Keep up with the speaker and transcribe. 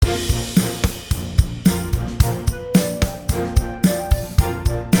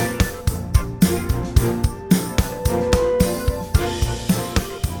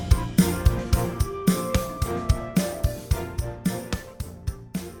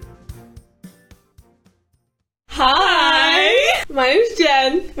My name's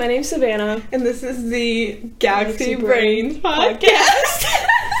Jen. My name's Savannah. And this is the Galaxy Brains podcast.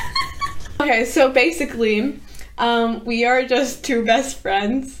 Okay, so basically, we are just two best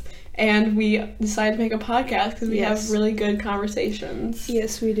friends, and we decided to make a podcast because we have really good conversations.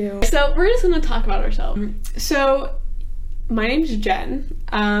 Yes, we do. So we're just going to talk about ourselves. So, my name's Jen.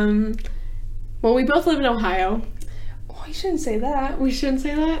 Well, we both live in Ohio. Oh, you shouldn't say that. We shouldn't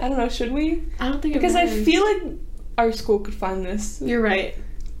say that? I don't know, should we? I don't think because it I matters. feel like our school could find this. You're right.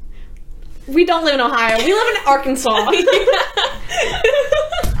 We don't live in Ohio. We live in Arkansas. We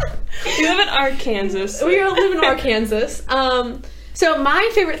live in Arkansas. We live in Arkansas. So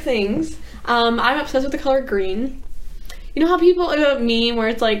my favorite things, I'm obsessed with the color green. You know how people have a meme where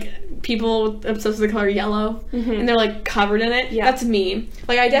it's like people obsessed with the color yellow and they're like covered in it? Yeah. That's me.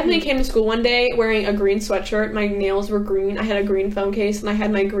 Like I definitely came to school one day wearing a green sweatshirt. My nails were green. I had a green phone case and I had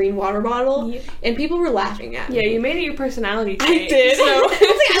my green water bottle. Yeah. And people were laughing at me. Yeah, you made it your personality trait. I did. So I was like,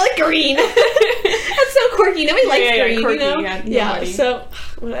 I like green. That's so quirky. Nobody likes green, quirky, you know? Yeah, so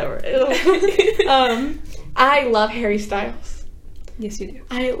whatever. I love Harry Styles. Yes, you do.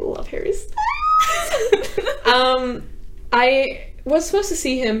 I love Harry Styles. I was supposed to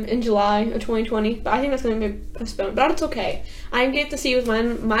see him in July of 2020, but I think that's going to be postponed. But it's okay. I get to see with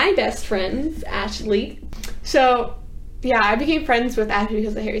my best friend, Ashley. So, yeah, I became friends with Ashley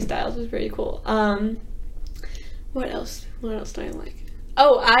because of Harry Styles. It was pretty cool. What else? What else do I like?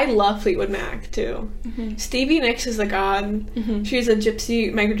 Oh, I love Fleetwood Mac, too. Mm-hmm. Stevie Nicks is a god. Mm-hmm. She's a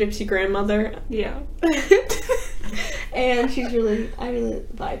micro-gypsy grandmother. Yeah. And I really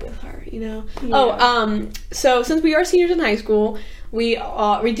vibe with her, you know? Yeah. So since we are seniors in high school, we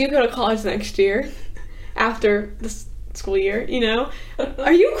do go to college next year, after this school year, you know?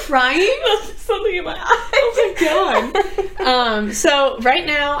 Are you crying? Something in my eye. Oh my god. So right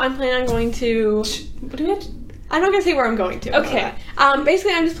now, I'm planning on going to... I'm not gonna say where I'm going to. Okay.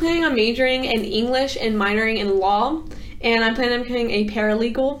 Basically, I'm just planning on majoring in English and minoring in law, and I'm planning on becoming a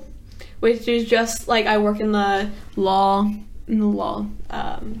paralegal, which is just like I work in the law, what's it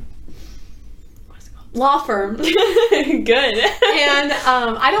called? Law firm. Good. And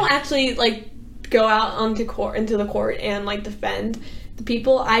I don't actually like go out into the court and like defend the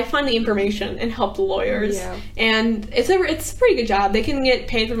people. I find the information and help the lawyers. Yeah. And it's a pretty good job. They can get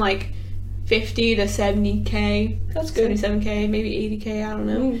paid from like 50 to 70K. That's good. 77K, maybe 80K, I don't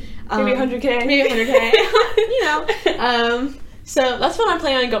know. Maybe 100K. Maybe 100K. You know. So that's what I'm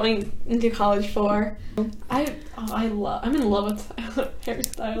planning on going into college for. I'm in love with Harry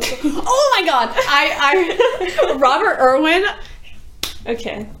Styles. Oh my god! Robert Irwin.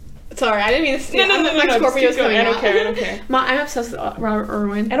 Okay. Sorry, I didn't mean to steal. No, Scorpio's coming out. I don't care. I'm obsessed with Robert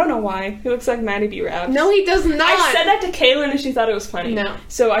Irwin. I don't know why. He looks like Maddie B. Raps. No, he does not. I said that to Kaylin and she thought it was funny. No.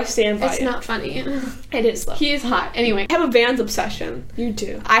 So I stand by it. It's not funny. It is though. He is hot. Anyway, I have a Vans obsession. You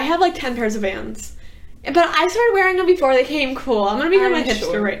do. I have like 10 pairs of Vans. But I started wearing them before they became cool. I'm going to become a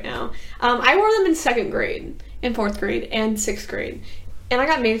hipster right now. I wore them in 2nd grade, in 4th grade, and 6th grade. And I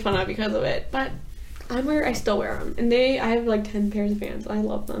got made fun of because of it. But I still wear them. And I have like 10 pairs of Vans. I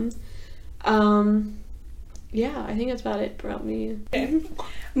love them. Yeah, I think that's about it about me. Okay.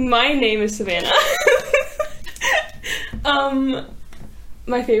 My name is Savannah.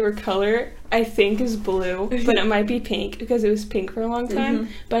 My favorite color, I think, is blue. But it might be pink because it was pink for a long time.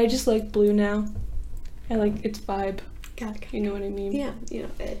 Mm-hmm. But I just like blue now. I like its vibe. God, you know what I mean? Yeah, you know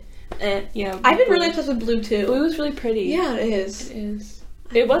it. Yeah. I've been really obsessed with blue too. Blue is really pretty. Yeah, it is. It is.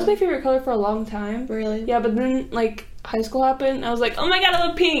 It was my favorite color for a long time. Really? Yeah, but then like high school happened. I was like, oh my god, I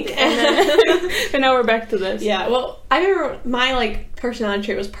love pink. And then and now we're back to this. Yeah. Well, I remember my like personality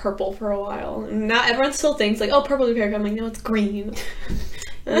trait was purple for a while, and now everyone still thinks like, oh, purple is your hair. I'm like, no, it's green.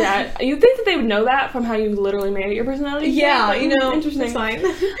 Yeah, you think that they would know that from how you literally made it your personality? Yeah, you know, interesting. It's fine.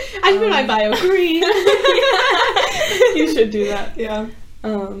 I put my bio green. You should do that. Yeah.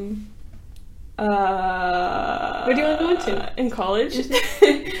 What do you want to go into? In college?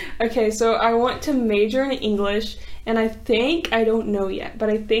 Okay, so I want to major in English, and I don't know yet, but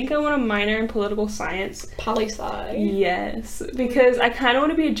I think I want to minor in political science. Poli-sci. Yes, because I kind of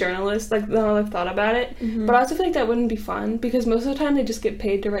want to be a journalist, like, now I've thought about it, but I also feel like that wouldn't be fun, because most of the time they just get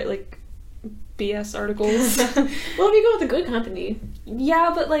paid to write, like, BS articles. Well, if you go with a good company.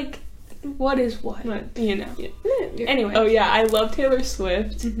 Yeah, but, like, what is what? You know. Yeah. Anyway. Oh yeah, I love Taylor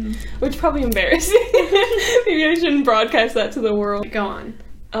Swift, which is probably embarrassing. Maybe I shouldn't broadcast that to the world. Go on.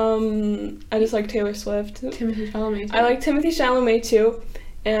 I just like Taylor Swift. Timothée Chalamet too. I like Timothée Chalamet too,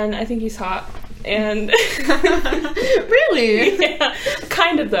 and I think he's hot. And really? Yeah,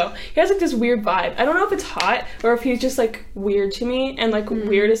 kind of though. He has like this weird vibe. I don't know if it's hot or if he's just like weird to me, and like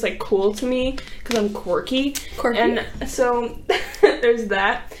weird is like cool to me because I'm quirky. And so there's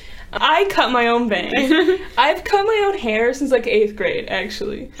that. I cut my own bangs. I've cut my own hair since like 8th grade,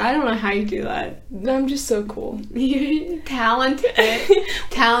 actually. I don't know how you do that. I'm just so cool. You're talented,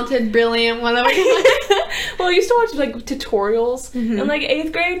 brilliant, whatever. Well, I used to watch like tutorials in like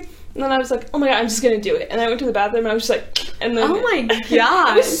 8th grade. And then I was like, oh my god, I'm just gonna do it. And I went to the bathroom and I was just like, and then... Oh my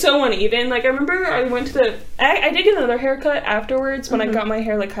god. It was so uneven. Like, I remember I went to the... I did get another haircut afterwards when I got my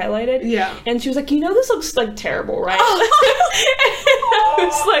hair, like, highlighted. Yeah. And she was like, this looks, like, terrible, right? Oh. And I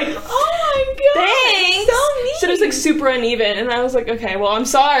was like... Oh my god. Thanks! So neat. So it was, like, super uneven. And I was like, okay, well, I'm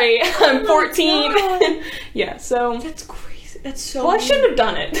sorry. I'm 14. Yeah, so... That's crazy. That's so Well, I shouldn't have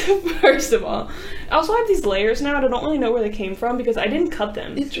done it, first of all. I also have these layers now, and I don't really know where they came from because I didn't cut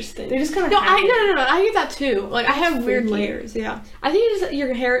them. Interesting. They just kind of No, I get that too. Like, I have weird freaky. layers, yeah. I think it's just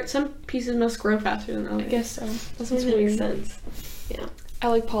your hair, some pieces must grow faster than others. I guess so. That makes sense. Yeah. I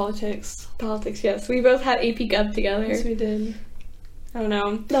like politics. Politics, yes. We both had AP Gov together. Yes, we did. I don't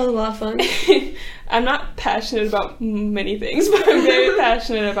know. That was a lot of fun. I'm not passionate about many things, but I'm very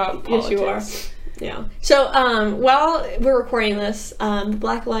passionate about politics. Yes, you are. Yeah. So, while we're recording this, the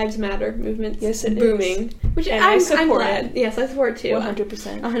Black Lives Matter movement is booming. Which I support. I'm glad. Yes, I support too.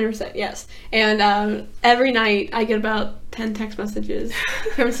 100%. 100%, yes. And every night I get about 10 text messages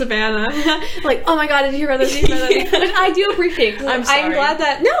from Savannah. Like, oh my god, did you hear about this? Yeah. Which I do appreciate. I'm sorry. I'm glad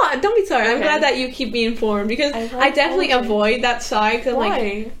that... No, don't be sorry. Okay. I'm glad that you keep me informed because I definitely avoid that side because I'm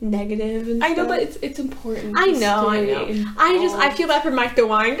like negative and stuff. I know, but it's important. I know. I feel bad for Mike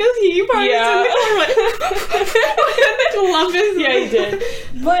DeWine because he probably Yeah, he did.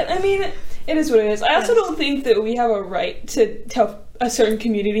 But, I mean, it is what it is. I also don't think that we have a right to tell a certain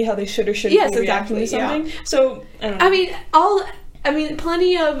community how they should or shouldn't be reacting to something. Yeah. So, I don't know. I mean,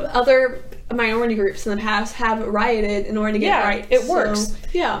 plenty of other minority groups in the past have rioted in order to get rights. It works.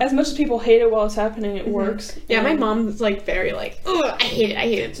 Yeah. As much as people hate it while it's happening, it works. Yeah, my mom's like very like, oh, I hate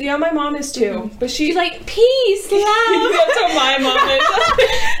it. So, yeah, my mom is too. But she's like, peace, love. That's how my mom is.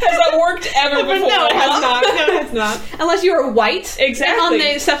 Has that worked ever before? No, it has not. No, it has not. Unless you are white. Exactly. And on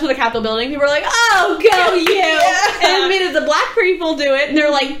the steps of the Capitol building, people are like, oh, go you. Yeah. And the minute the black people do it, they're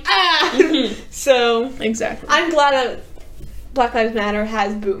like, ah. So, exactly. I'm glad that Black Lives Matter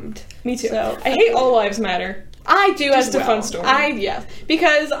has boomed. Me too. So, I hate all lives matter. I do as well. Just a fun story. Yes.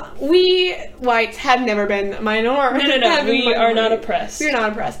 Because we whites have never been minority. No. We are not oppressed. We're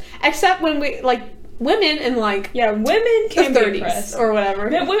not oppressed. Except when we, like, women in, like... Yeah, women can the 30s be oppressed. or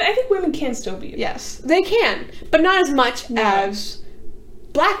whatever. I think women can still be oppressed. Yes. They can. But not as much as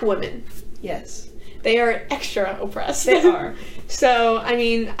black women. Yes. They are extra oppressed. They are. So, I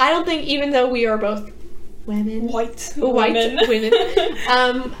mean, I don't think, even though we are both white women.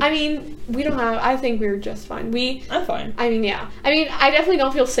 I mean, we don't have... I think we're just fine. I'm fine. I mean, yeah. I mean, I definitely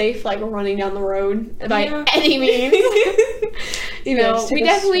don't feel safe, like, running down the road by any means. You know, we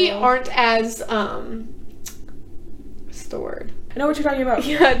definitely aren't as, what's the word? I know what you're talking about.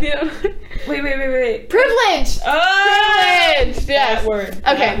 Yeah. Wait. Privilege! Privilege! Yes. That word. Okay.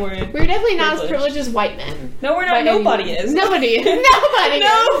 That word. We're definitely not as privileged as white men. No, we're not. Nobody is. Nobody is. Nobody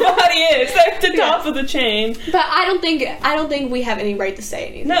is. They're at the top of the chain. But I don't think we have any right to say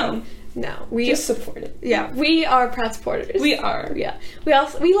anything. No. We just support it. Yeah. We are proud supporters. We are. Yeah. We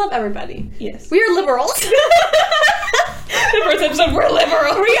love everybody. Yes. We are liberals. The first episode, we're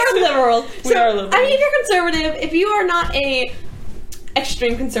liberals. We are liberals. We are liberals. I mean, if you're conservative, if you are not a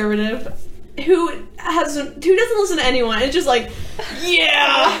extreme conservative who doesn't listen to anyone, it's just like,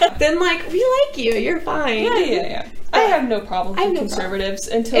 yeah, then like we like you, you're fine. Yeah. I have no problem with conservatives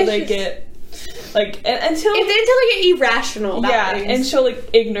until they get like until they get irrational about things. and show like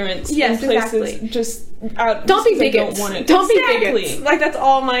ignorance in places just out. Don't be bigots. Don't be bigots. Like that's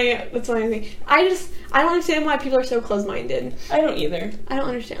my thing. I don't understand why people are so closed-minded. I don't either. I don't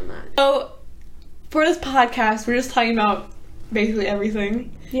understand that. So for this podcast, we're just talking about basically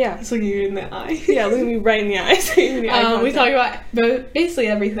everything. Yeah. Just looking you in the eye. Yeah, looking me right in the eyes. We talk about basically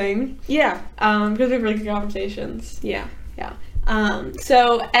everything. Yeah. Because we have really good conversations. Yeah.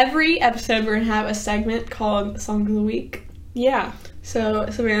 So every episode we're going to have a segment called Song of the Week. Yeah. So,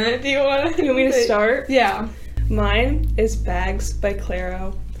 Savannah, do you want me to start? Yeah. Mine is Bags by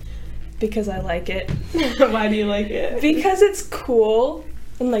Clairo. Because I like it. Why do you like it? Because it's cool.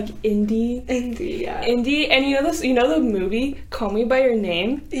 And like indie, yeah. Indie, and you know the movie Call Me by Your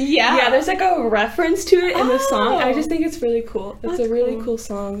Name? Yeah, there's like a reference to it in the song. I just think it's really cool. It's a really cool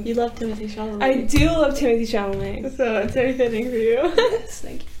song. You love Timothée Chalamet. I do love Timothée Chalamet, so it's very fitting for you. Yes,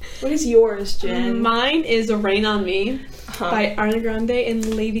 thank you. What is yours, Jen? Mine is Rain on Me by Ariana Grande and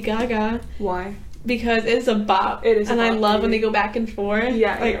Lady Gaga. Why? Because it's a bop. It is a and bop, I love when they go back and forth.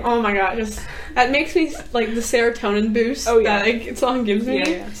 Yeah. Like, oh my god, just that makes me like the serotonin boost that like song gives me.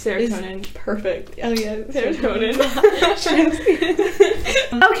 Yeah. Serotonin. Is perfect. Oh yeah, serotonin.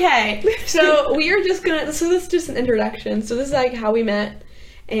 Okay, so we are just gonna. So this is just an introduction. So this is like how we met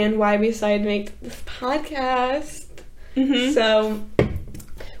and why we decided to make this podcast. Mm-hmm. So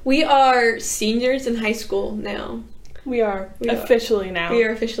we are seniors in high school now. We are officially now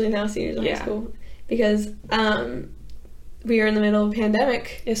seniors in high school. Because we are in the middle of a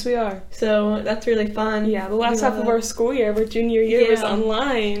pandemic. Yes, we are. So that's really fun. Yeah, the last half of our school year, our junior year, was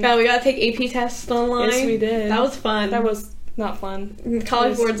online. Yeah, we got to take AP tests online. Yes, we did. That was fun. That was not fun.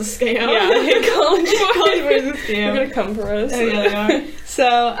 College board's a scam. Yeah, college board's a scam. They're going to come for us. Oh, yeah, they are.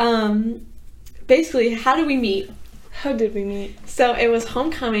 So, basically, how did we meet? How did we meet? So, it was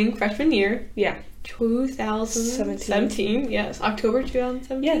homecoming freshman year. Yeah. 2017. Yes. October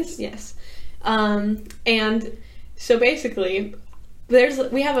 2017? Yes. And so basically,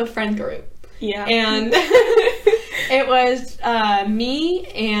 we have a friend group. Yeah. And it was me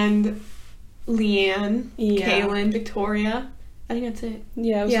and Leanne, Kaylin, Victoria. I think that's it.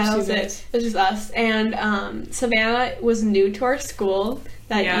 Yeah, that was it. It was just us. And Savannah was new to our school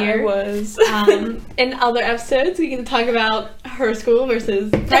that year. Yeah, was. In other episodes, we can talk about her school versus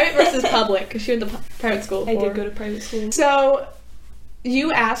private versus public, because she went to private school. I did go to private school. So,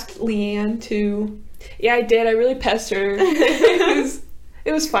 you asked Leanne to... Yeah, I did. I really pestered her.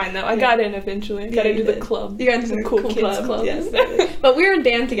 It was fine, though. I got in eventually. I got into the club. You got into the cool kids club. Yes. But we were in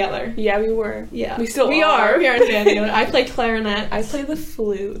band together. Yeah, we were. Yeah. We still are. We are in band together. I play clarinet. I play the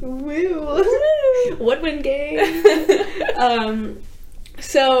flute. Woo. Woodwind game.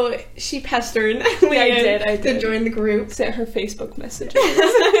 So she pestered Leanne I did. to join the group. Sent her Facebook messages.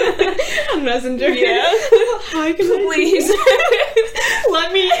 On Messenger. Yeah. Hi, please.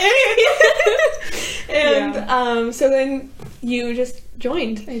 Let me in. And so then you just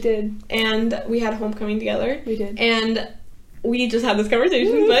joined. I did. And we had homecoming together. We did. And we just had this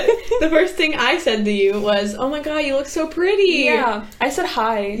conversation, but the first thing I said to you was, "Oh my god, you look so pretty." Yeah. I said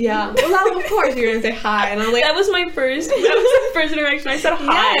hi. Yeah. Well, of course you're gonna say hi, and I was like, that was my first interaction. I said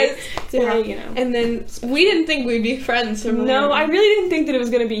hi. Yes. Yeah. And then we didn't think we'd be friends from there. No, I really didn't think that it was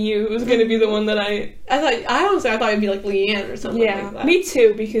gonna be you. It was gonna be the one that I thought it'd be like Leanne or something like that. Me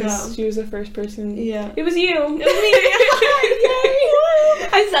too, because she was the first person. Yeah. It was you. It was me.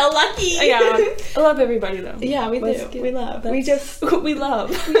 I'm so lucky. Yeah. I love everybody though. Yeah, we do. We love. We just vibe.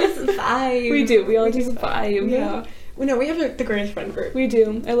 We do. We all just vibe. Yeah. We have the greatest friend group. We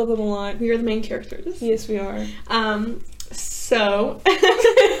do. I love them a lot. We are the main characters. Yes, we are. So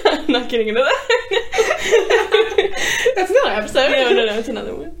I'm not getting into that. That's another episode. No, it's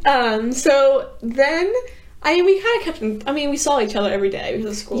another one. So then we kind of kept. We saw each other every day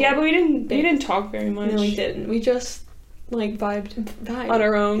because of school. Yeah, but we didn't talk very much. No, we didn't. We just vibed on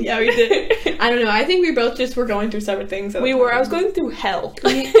our own. Yeah, we did. I don't know. I think we both just were going through separate things. We were. I was going through hell.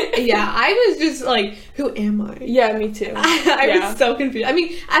 Yeah, I was just like, who am I? Yeah, me too. I was so confused.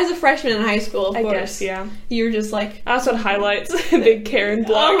 As a freshman in high school, of course. Guess, yeah. You were just like... I also had highlights. Big Karen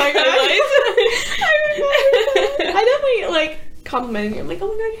block. Oh my god. I definitely, complimented you. I'm like, oh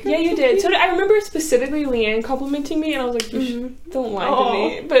my god. Yeah, you did. So I remember specifically Leanne complimenting me, and I was like, you don't lie to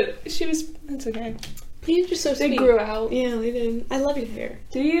me. But she was... That's okay. You're just so sweet. They grew out. Yeah, they did. I love your hair.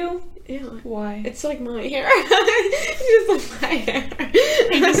 Do you? Yeah. Why? It's like my hair. You just love my hair. I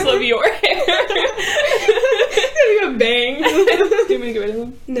just love your hair. You have bangs. Do you want me to get rid of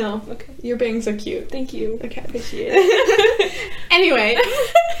them? No. Okay. Your bangs are cute. Thank you. Okay. Appreciate it. Anyway.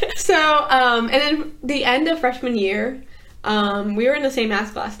 So, and then the end of freshman year, we were in the same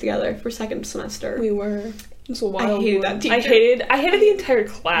math class together for second semester. We were. It was a wild I hated that teacher. I hated the entire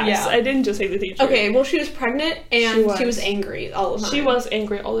class. Yeah. I didn't just hate the teacher. Okay, well, she was pregnant, and she was angry all the time. She was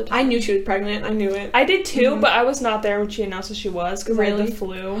angry all the time. I knew she was pregnant. I knew it. I did too, but I was not there when she announced that she was, because I had the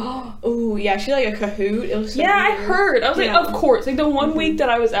flu. Oh, yeah, she a Kahoot. It was so weird. I heard. I was like, of course. The 1 week that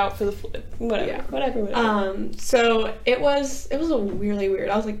I was out for the flu. Whatever. So it was a really weird.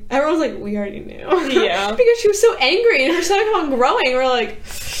 I was like, everyone was like, we already knew. Yeah. Because she was so angry, and her stomach kept on growing. We're like,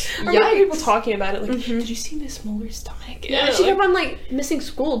 I remember people talking about it, like, did you see Miss Muller's stomach? Yeah, she kept on missing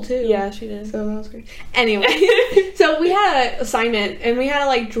school too. Yeah, she did. So that was great. Anyway, so we had an assignment, and we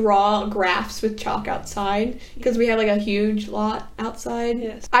had to draw graphs with chalk outside because we had a huge lot outside.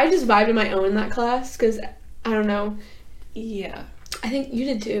 Yes. I just vibed on my own in that class because I don't know. Yeah. I think you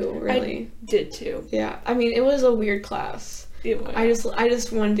did too. Really, I did too. Yeah. It was a weird class. I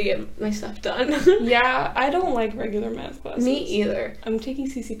just wanted to get my stuff done. Yeah, I don't like regular math classes. Me either. I'm taking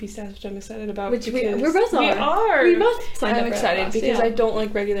CCP stats, which I'm excited about. Which we're both We are. We both signed up. I'm excited because I don't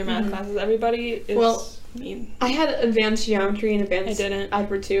like regular math classes. Everybody is mean. I had advanced geometry and advanced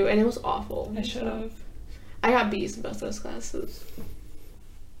algebra too, and it was awful. I should have. I got B's in both those classes.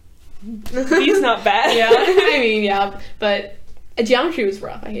 B's not bad. Yeah, I mean, yeah, but geometry was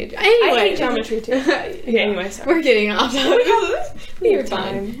rough. I hate geometry. Anyway, I hate geometry too. Okay, anyway, sorry. We're getting off topic. We were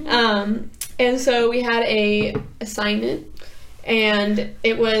fine. And so we had a assignment, and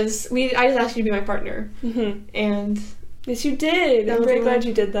it was I just asked you to be my partner, and. Yes, you did. I'm very glad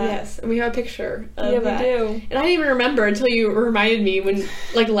you did that. Yes, and we have a picture of that. We do. And I didn't even remember until you reminded me when,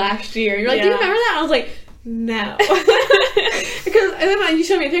 like, last year. You're like, do you remember that? I was like, no. Because, and then you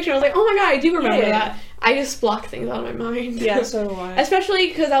showed me a picture, and I was like, oh my god, I do remember that. I just blocked things out of my mind. Yeah, so do I. Especially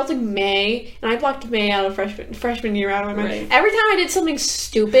because that was, like, May, and I blocked May out of freshman year out of my mind. Right. Every time I did something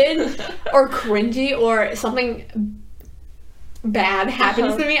stupid or cringy or something bad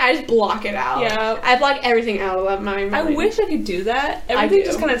happens to me, I just block it out. Yeah. I block everything out of my mind. I wish I could do that. Everything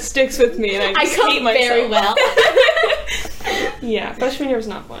just kind of sticks with me, and I just hate myself. very well. Yeah, freshman year was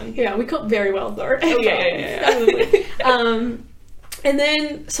not fun. Yeah, we coped very well though. Oh, yeah. And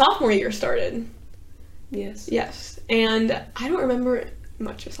then sophomore year started. Yes. And I don't remember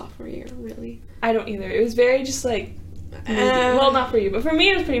much of sophomore year, really. I don't either. It was very just like, well, not for you, but for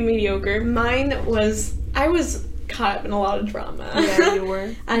me it was pretty mediocre. Mine was, I was caught up in a lot of drama. Yeah, you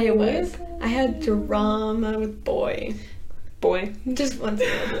were. I was. I had drama with boy. Just one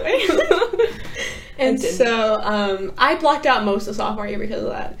single boy. And so, I blocked out most of sophomore year because of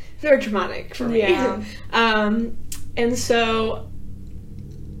that. Very traumatic for me. Yeah. And so,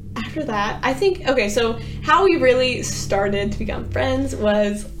 after that, I think, okay, so how we really started to become friends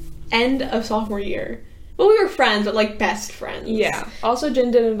was end of sophomore year. Well, we were friends, but, like, best friends. Yeah. Also,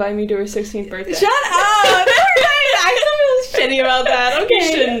 Jen did invite me to her 16th birthday. Shut up! I feel shitty about that.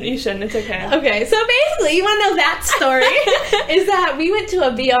 Okay. You shouldn't. It's okay. Okay, so basically, you want to know that story? Is that we went to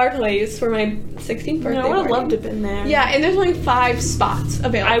a VR place for my 16th birthday I would have party. loved to have been there. Yeah, and there's only 5 spots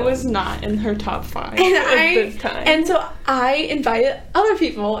available. I was not in her top 5 and at the time. And so I invited other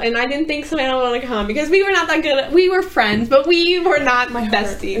people, and I didn't think Savannah would want to come because we were not that good. We were friends, but we were not my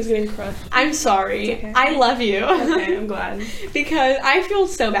besties. Heart is getting crushed. I'm sorry. Okay. I love you. Okay, I'm glad. Because I feel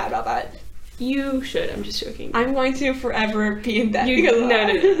so bad about that. You should. I'm just joking. I'm going to forever be in debt.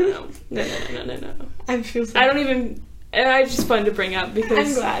 No. I feel so I don't even... It's just fun to bring up because...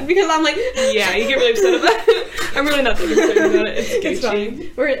 I'm glad. Because I'm like... Yeah, you get really upset about it. I'm really not that concerned about it. It's fine.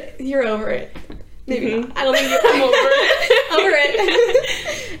 You're over it. Maybe not. I don't think I'm over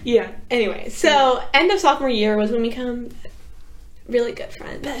it. Yeah. Anyway, so end of sophomore year was when we become really good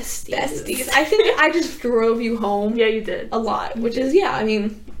friends. Besties. I think I just drove you home. Yeah, you did. A lot. Which is, I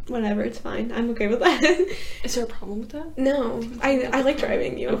mean... Whatever, it's fine. I'm okay with that. Is there a problem with that? No. I like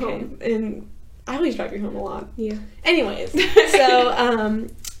driving you home. And I always drive you home a lot. Yeah. Anyways, so,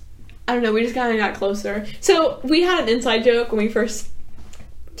 I don't know, we just kind of got closer. So, we had an inside joke when we first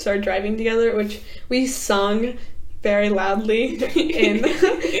started driving together, which we sung very loudly in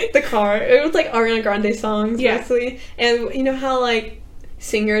the car. It was like Ariana Grande songs, basically. And you know how, like,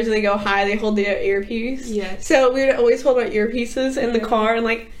 singers, when they go high, they hold their earpiece? Yes. So we would always hold our earpieces in the car and,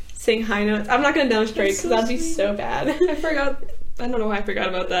 like, sing high notes. I'm not going to demonstrate because that'd be so bad. I forgot. I don't know why I forgot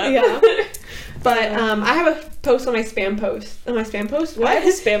about that. Yeah. But I have a post on my spam post. On my spam post? What? I have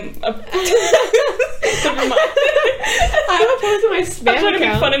a spam... Never mind. I have a post on my spam account. I'm trying to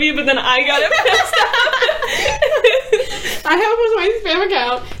make fun of you, but then I got it messed up. I have a post on my spam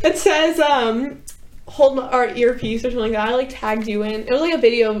account that says, hold our earpiece or something like that. I, like, tagged you in. It was, like, a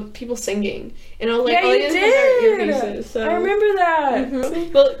video of people singing. And I was like, you didn't have our earpieces. So. I remember that.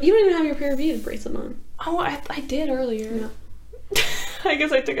 Mm-hmm. Well, you don't even have your Pura Vida bracelet on. Oh, I did earlier. Yeah. I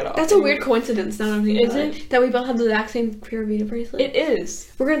guess I took it off. That's a weird coincidence, now I'm thinking about it. Is it? That we both have the exact same Pura Vida bracelet? It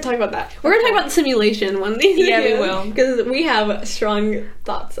is. We're going to talk about that. We're going to talk about the simulation one of these videos. Yeah, we will. Because we have strong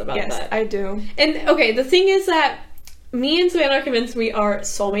thoughts about that. Yes, I do. And, okay, the thing is that me and Savannah are convinced we are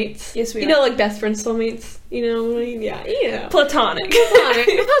soulmates. Yes, we are. You know, like, best friend soulmates. You know what I mean? Yeah, you know. Platonic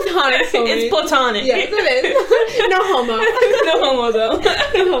Platonic soulmates. It's platonic. Yes, it is. No homo. No homo, though.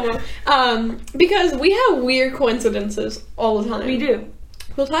 No homo. Because we have weird coincidences all the time. We do.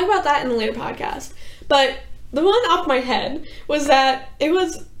 We'll talk about that in a later podcast. But the one off my head was that it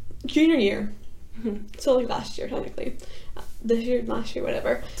was junior year. So, like, last year, technically. This year, last year,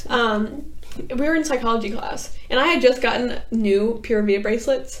 whatever. we were in psychology class, and I had just gotten new Pura Vida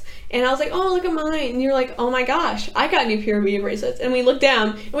bracelets, and I was like, oh, look at mine, and you're like, oh my gosh, I got new Pura Vida bracelets, and we looked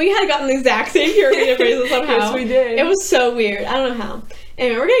down, and we had gotten the exact same Pura Vida bracelets somehow. Yes, we did. It was so weird. I don't know how.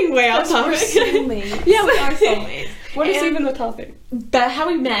 Anyway, we're getting way off topic. We're soulmates. Yeah, we are soulmates. What is even the topic? How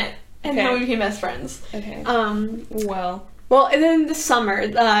we met, and how we became best friends. Okay. Well, and then the summer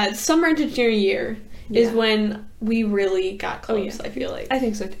into junior year is when we really got close, I feel like. I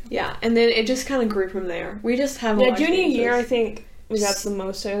think so, too. Yeah, and then it just kind of grew from there. We just have a lot of junior year, I think we got the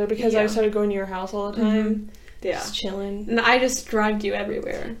most together because I started going to your house all the time. Mm-hmm. Yeah. Just chilling. And I just dragged you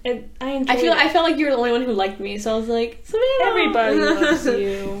everywhere. And I felt like you were the only one who liked me, so I was like, Savannah. Everybody loves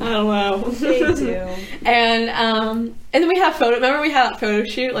you. I don't know. They do. And then we had remember we had that photo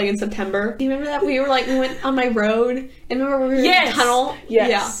shoot, like, in September? Do you remember that? We went on my road, and remember we were in the tunnel? Yes.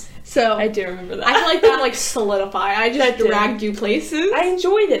 Yeah. So I do remember that. I feel like that, like, solidified. I just dragged you places. I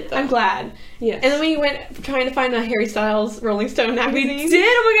enjoyed it, though. I'm glad. Yeah. And then we went trying to find a Harry Styles Rolling Stone magazine. We did?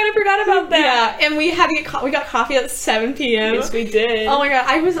 Oh my god, I forgot about that. Yeah, and we had to get we got coffee at 7 p.m. Yes, we did. Oh my god,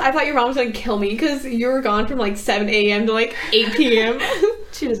 I thought your mom was gonna kill me because you were gone from like 7 a.m. to like 8 p.m.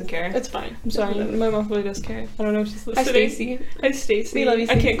 She doesn't care. It's fine. I'm sorry. My mom really does care. I don't know if she's listening. Hi, Stacy. Hi, Stacy. We love you,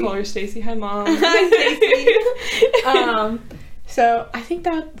 Stacy. I can't call her Stacy. Hi, Mom. Hi, Stacy. So I think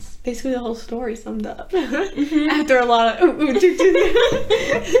that's basically the whole story summed up. After a lot of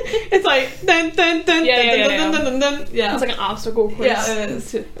it's like dun dun dun dun dun dun. Yeah, it's like an obstacle course. Yeah, it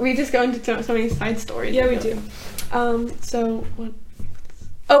is. We just go into so many side stories. Yeah, we do. So what?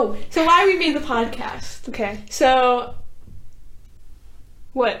 Oh, so why we made the podcast? Okay. So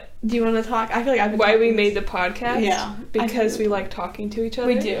what? Do you want to talk? I feel like why we made the podcast? Yeah. Because we like talking to each other.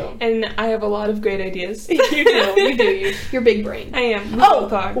 We do. And I have a lot of great ideas. You do. You're big brain. I am.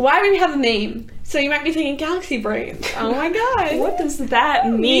 Why do we have a name? So you might be thinking Galaxy Brains. Oh my god. What does that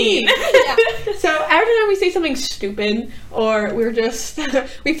mean? Yeah. So every time we say something stupid or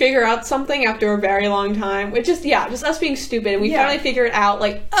we figure out something after a very long time, which is just us being stupid, and we finally figure it out,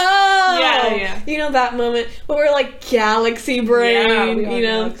 like, you know, that moment. But we're like Galaxy Brain, you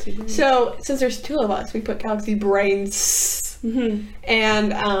know. Galaxy Brains. So since there's two of us, we put Galaxy Brains. Mm-hmm.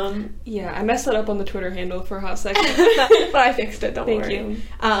 And I messed that up on the Twitter handle for a hot second. But I fixed it, don't worry.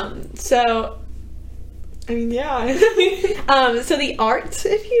 Thank you. So I mean, so the art,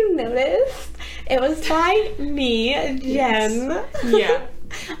 if you noticed, it was by me, Jen. Yeah.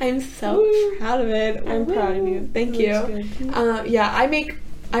 I'm so proud of it. I'm proud of you. Thank you.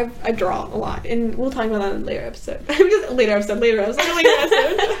 I draw a lot, and we'll talk about that in a later episode. Later episode.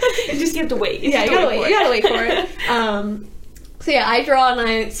 You just have to wait. You gotta wait for it. So I draw and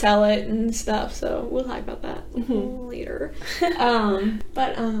I sell it and stuff, so we'll talk about that later.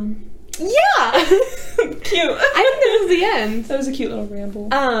 Yeah! Cute. I think this is the end. That was a cute little ramble.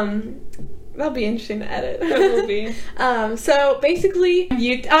 That'll be interesting to edit. It will be. So basically, so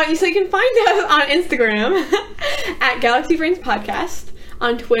you can find us on Instagram at Galaxy Brains Podcast,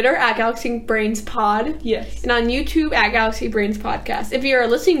 on Twitter at Galaxy Brains Pod, yes, and on YouTube at Galaxy Brains Podcast. If you're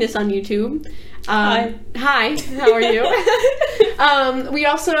listening to this on YouTube, hi, how are you? We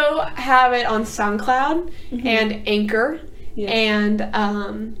also have it on SoundCloud and Anchor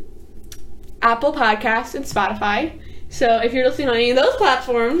and Apple Podcasts and Spotify. So if you're listening on any of those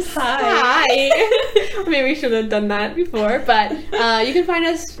platforms, hi. Maybe we should have done that before, but you can find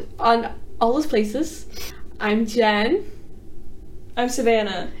us on all those places. I'm Jen. I'm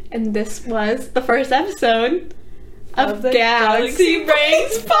Savannah. And this was the first episode of the Galaxy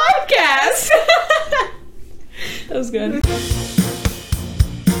Brains Podcast. That was good.